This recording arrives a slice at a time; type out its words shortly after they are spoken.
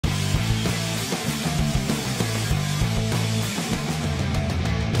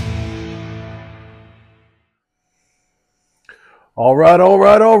All right, all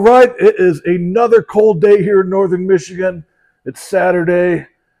right, all right. It is another cold day here in northern Michigan. It's Saturday.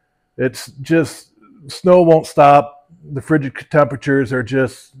 It's just snow won't stop. The frigid temperatures are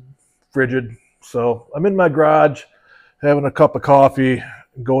just frigid. So I'm in my garage having a cup of coffee,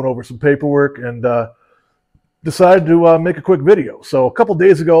 going over some paperwork, and decided to make a quick video. So a couple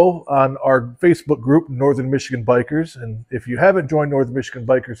days ago on our Facebook group, Northern Michigan Bikers, and if you haven't joined Northern Michigan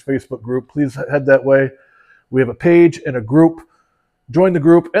Bikers Facebook group, please head that way. We have a page and a group. Join the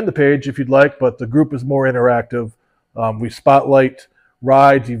group and the page if you'd like, but the group is more interactive. We spotlight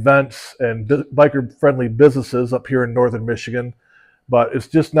rides, events, and biker-friendly businesses up here in northern Michigan, but it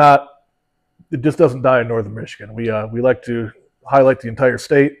just doesn't die in northern Michigan. We like to highlight the entire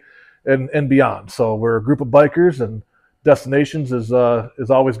state and beyond. So we're a group of bikers, and destinations is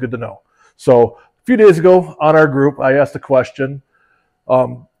always good to know. So a few days ago on our group, I asked a question,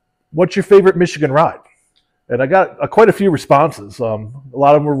 what's your favorite Michigan ride? And I got quite a few responses. A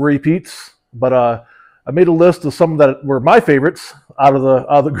lot of them were repeats, but I made a list of some that were my favorites out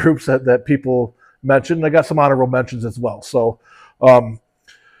of the groups that people mentioned. I got some honorable mentions as well. So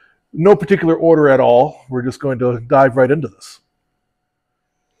no particular order at all. We're just going to dive right into this.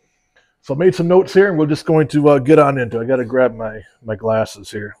 So I made some notes here, and we're just going to get on into it. I got to grab my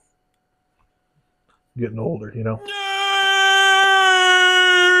glasses here. Getting older, you know.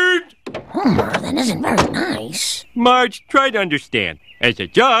 That isn't very nice. Marge, try to understand. As a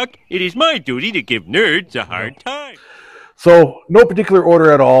jock, it is my duty to give nerds a hard time. So, no particular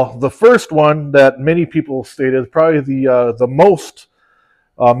order at all. The first one that many people stated, probably the most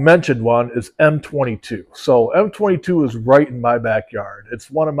mentioned one, is M22. So, M22 is right in my backyard. It's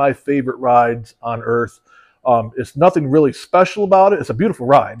one of my favorite rides on earth. It's nothing really special about it. It's a beautiful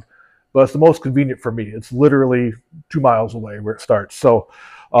ride, but it's the most convenient for me. It's literally 2 miles away where it starts. So,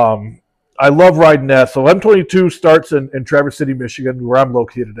 I love riding that. So M22 starts in Traverse City, Michigan, where I'm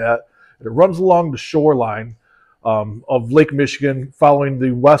located at. And it runs along the shoreline of Lake Michigan, following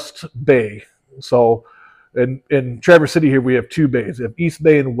the West Bay. So in Traverse City here, we have two bays. We have East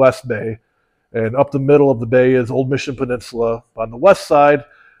Bay and West Bay. And up the middle of the bay is Old Mission Peninsula. On the west side,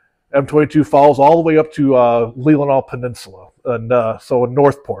 M22 follows all the way up to Leelanau Peninsula, and so in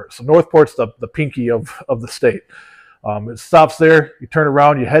Northport. So Northport's the pinky of the state. It stops there, you turn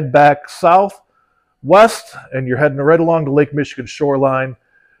around, you head back west, and you're heading right along the Lake Michigan shoreline.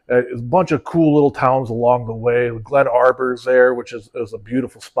 There's a bunch of cool little towns along the way. Glen Arbor's there, which is a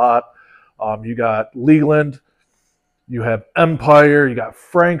beautiful spot. You got Leland, you have Empire, you got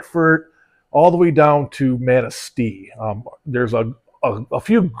Frankfort, all the way down to Manistee. There's a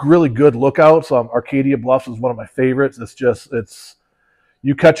few really good lookouts. Arcadia Bluffs is one of my favorites. It's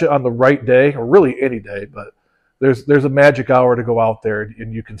you catch it on the right day, or really any day, but there's a magic hour to go out there,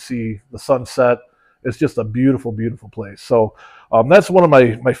 and you can see the sunset. It's just a beautiful, beautiful place. So that's one of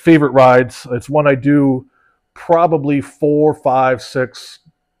my favorite rides. It's one I do probably 4, 5, 6,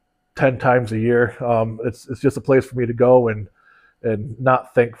 10 times a year. It's just a place for me to go and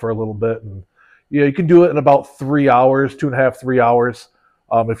not think for a little bit. And yeah, you can do it in about 3 hours, 2.5, 3 hours.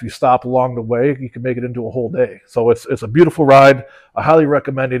 If you stop along the way, you can make it into a whole day. So it's a beautiful ride. I highly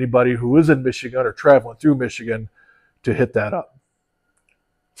recommend anybody who is in Michigan or traveling through Michigan to hit that up.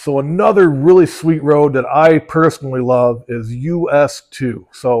 So another really sweet road that I personally love is US 2.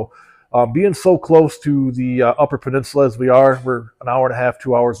 So being so close to the Upper Peninsula as we are, we're an hour and a half,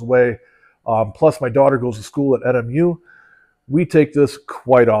 2 hours away. Plus my daughter goes to school at NMU. We take this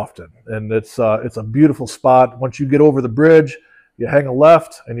quite often, and it's a beautiful spot. Once you get over the bridge, you hang a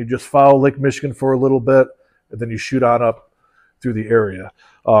left, and you just follow Lake Michigan for a little bit, and then you shoot on up through the area.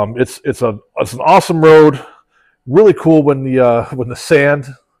 It's an awesome road. Really cool when the sand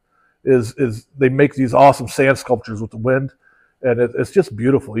is they make these awesome sand sculptures with the wind, and it's just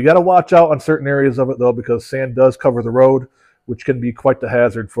beautiful. You got to watch out on certain areas of it though, because sand does cover the road, which can be quite the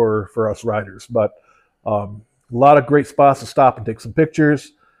hazard for us riders. But a lot of great spots to stop and take some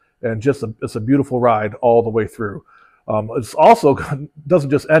pictures, and it's a beautiful ride all the way through. It's also doesn't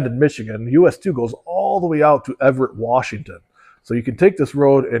just end in Michigan. US 2 goes all the way out to Everett, Washington. So you can take this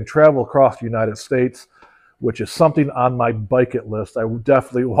road and travel across the United States, which is something on my bucket list I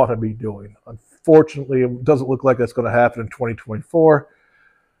definitely want to be doing. Unfortunately, it doesn't look like that's going to happen in 2024,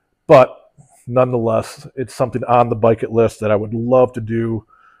 but nonetheless, it's something on the bucket list that I would love to do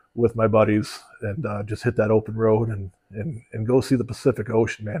with my buddies, and just hit that open road and go see the Pacific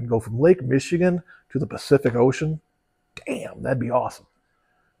Ocean, man. Go from Lake Michigan to the Pacific Ocean. Damn, that'd be awesome.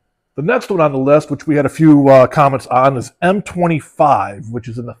 The next one on the list, which we had a few comments on, is M25, which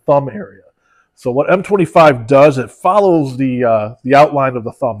is in the thumb area. So what M25 does, it follows the outline of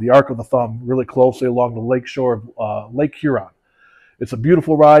the thumb, the arc of the thumb, really closely along the lake shore of Lake Huron. It's a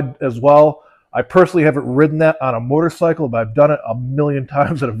beautiful ride as well. I personally haven't ridden that on a motorcycle, but I've done it a million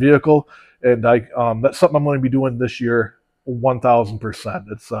times in a vehicle, and that's something I'm going to be doing this year, 1,000%.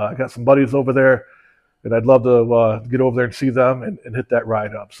 It's I got some buddies over there, and I'd love to get over there and see them and hit that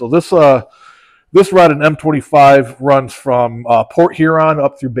ride up. So this ride in M25 runs from Port Huron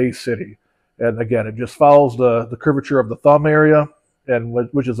up through Bay City, and again, it just follows the curvature of the thumb area, and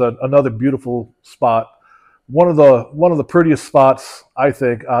which is another beautiful spot. One of the prettiest spots, I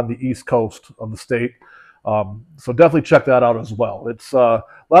think, on the east coast of the state. So definitely check that out as well. It's a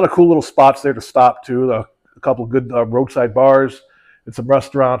lot of cool little spots there to stop to, a couple of good roadside bars, and some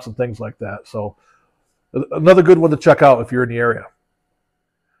restaurants and things like that. So another good one to check out if you're in the area.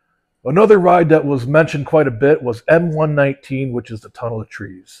 Another ride that was mentioned quite a bit was M119, which is the Tunnel of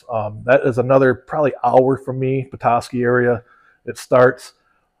Trees. That is another probably hour from me, Petoskey area. It starts.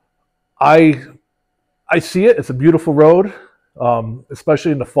 I see it. It's a beautiful road,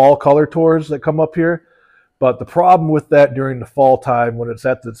 especially in the fall color tours that come up here. But the problem with that during the fall time, when it's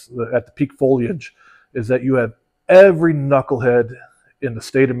at the peak foliage, is that you have every knucklehead in the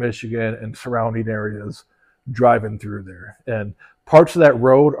state of Michigan and surrounding areas driving through there. And parts of that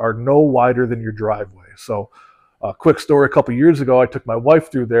road are no wider than your driveway. So a quick story, a couple years ago, I took my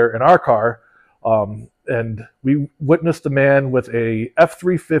wife through there in our car, and we witnessed a man with a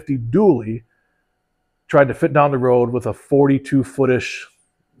F-350 dually tried to fit down the road with a 42-footish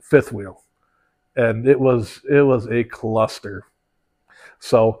fifth wheel, and it was a cluster.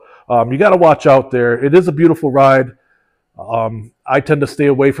 So you got to watch out there. It is a beautiful ride. I tend to stay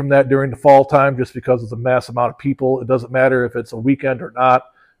away from that during the fall time just because of the mass amount of people. It doesn't matter if it's a weekend or not.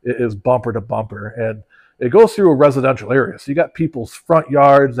 It is bumper to bumper, and it goes through a residential area. So you got people's front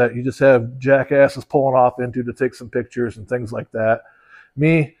yards that you just have jackasses pulling off into to take some pictures and things like that.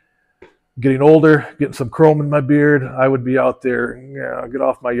 Me, getting older, getting some chrome in my beard, I would be out there, get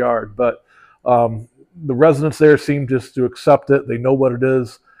off my yard. But the residents there seem just to accept it. They know what it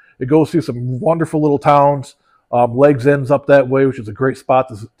is. It goes through some wonderful little towns. Legs ends up that way, which is a great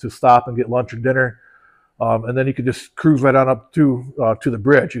spot to stop and get lunch or dinner. And then you can just cruise right on up to the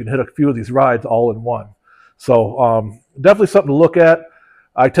bridge. You can hit a few of these rides all in one. So definitely something to look at.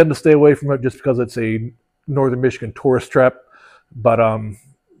 I tend to stay away from it just because it's a northern Michigan tourist trap. But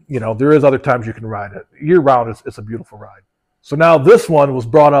there is other times you can ride it. Year-round, it's a beautiful ride. So now this one was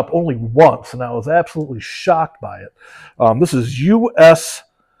brought up only once, and I was absolutely shocked by it. This is US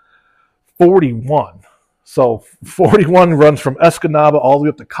 41. So 41 runs from Escanaba all the way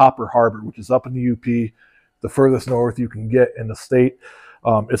up to Copper Harbor, which is up in the UP, the furthest north you can get in the state.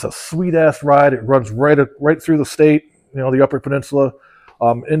 It's a sweet-ass ride. It runs right through the state, the Upper Peninsula,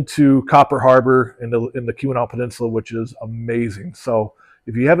 into Copper Harbor in the Keweenaw Peninsula, which is amazing. So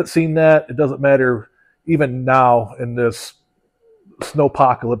if you haven't seen that, it doesn't matter. Even now in this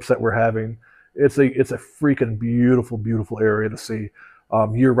snowpocalypse that we're having, it's a freaking beautiful, beautiful area to see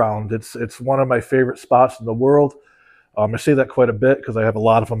year round. It's one of my favorite spots in the world. I say that quite a bit because I have a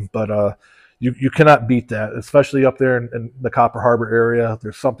lot of them, but you cannot beat that, especially up there in the Copper Harbor area.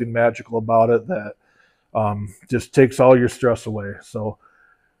 There's something magical about it that just takes all your stress away. So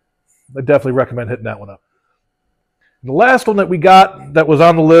I definitely recommend hitting that one up. The last one that we got that was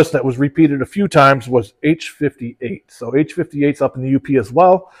on the list that was repeated a few times was H58. So H58's up in the UP as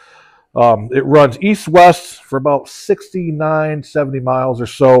well. It runs east-west for about 69, 70 miles or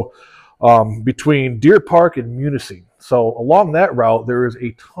so between Deer Park and Munising. So along that route, there is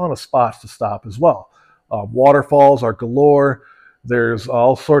a ton of spots to stop as well. Waterfalls are galore. There's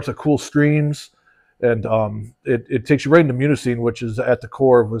all sorts of cool streams. And it takes you right into Munising, which is at the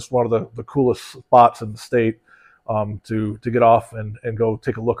core of one of the coolest spots in the state. To get off and go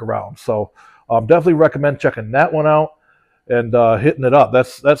take a look around. So definitely recommend checking that one out and hitting it up.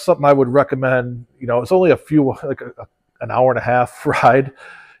 That's something I would recommend. It's only an hour and a half ride,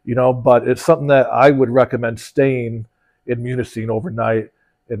 but it's something that I would recommend staying in Munising overnight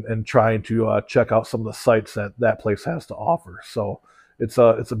and trying to check out some of the sites that place has to offer. So it's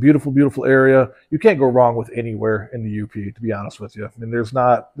a beautiful, beautiful area. You can't go wrong with anywhere in the UP, to be honest with you. I mean, there's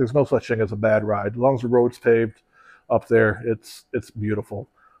no such thing as a bad ride. As long as the road's paved up there, it's beautiful.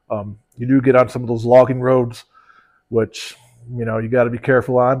 You do get on some of those logging roads, which you got to be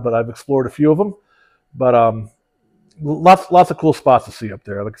careful on, but I've explored a few of them. But lots of cool spots to see up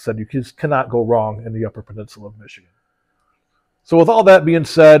there. Like I said, you just cannot go wrong in the Upper Peninsula of Michigan. So with all that being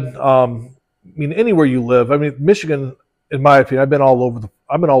said, anywhere you live, Michigan, in my opinion, I've been all over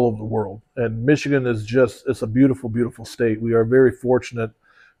the world, and Michigan is it's a beautiful, beautiful state. We are very fortunate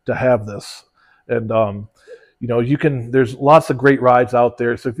to have this, and there's lots of great rides out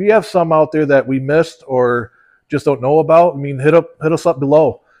there. So if you have some out there that we missed or just don't know about, I mean, hit us up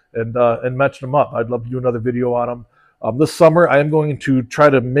below and mention them up. I'd love to do another video on them. This summer, I am going to try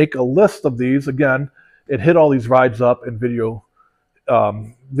to make a list of these again and hit all these rides up and video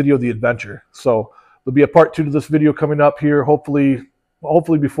the adventure. So there'll be a part 2 to this video coming up here, hopefully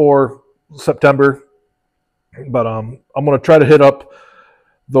before September. But I'm going to try to hit up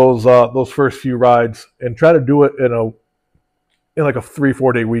those first few rides and try to do it in like a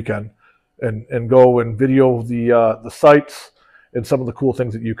 3-4 day weekend, and go and video the sites and some of the cool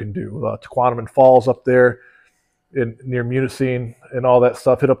things that you can do. Tequanimon Falls up there near Munising and all that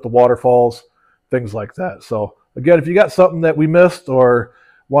stuff. Hit up the waterfalls, things like that. So again, if you got something that we missed or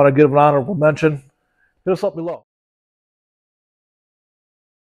want to give an honorable mention, hit us up below.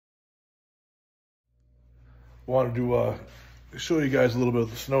 Wanted to show you guys a little bit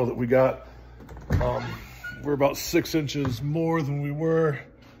of the snow that we got. We're about 6 inches more than we were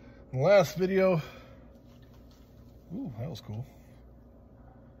in the last video. Ooh, that was cool.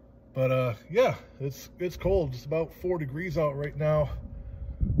 But yeah, it's cold. It's about 4 degrees out right now.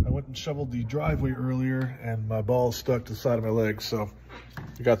 I went and shoveled the driveway earlier, and my ball's stuck to the side of my leg, so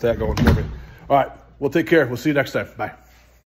we got that going for me. All right, well, take care. We'll see you next time. Bye.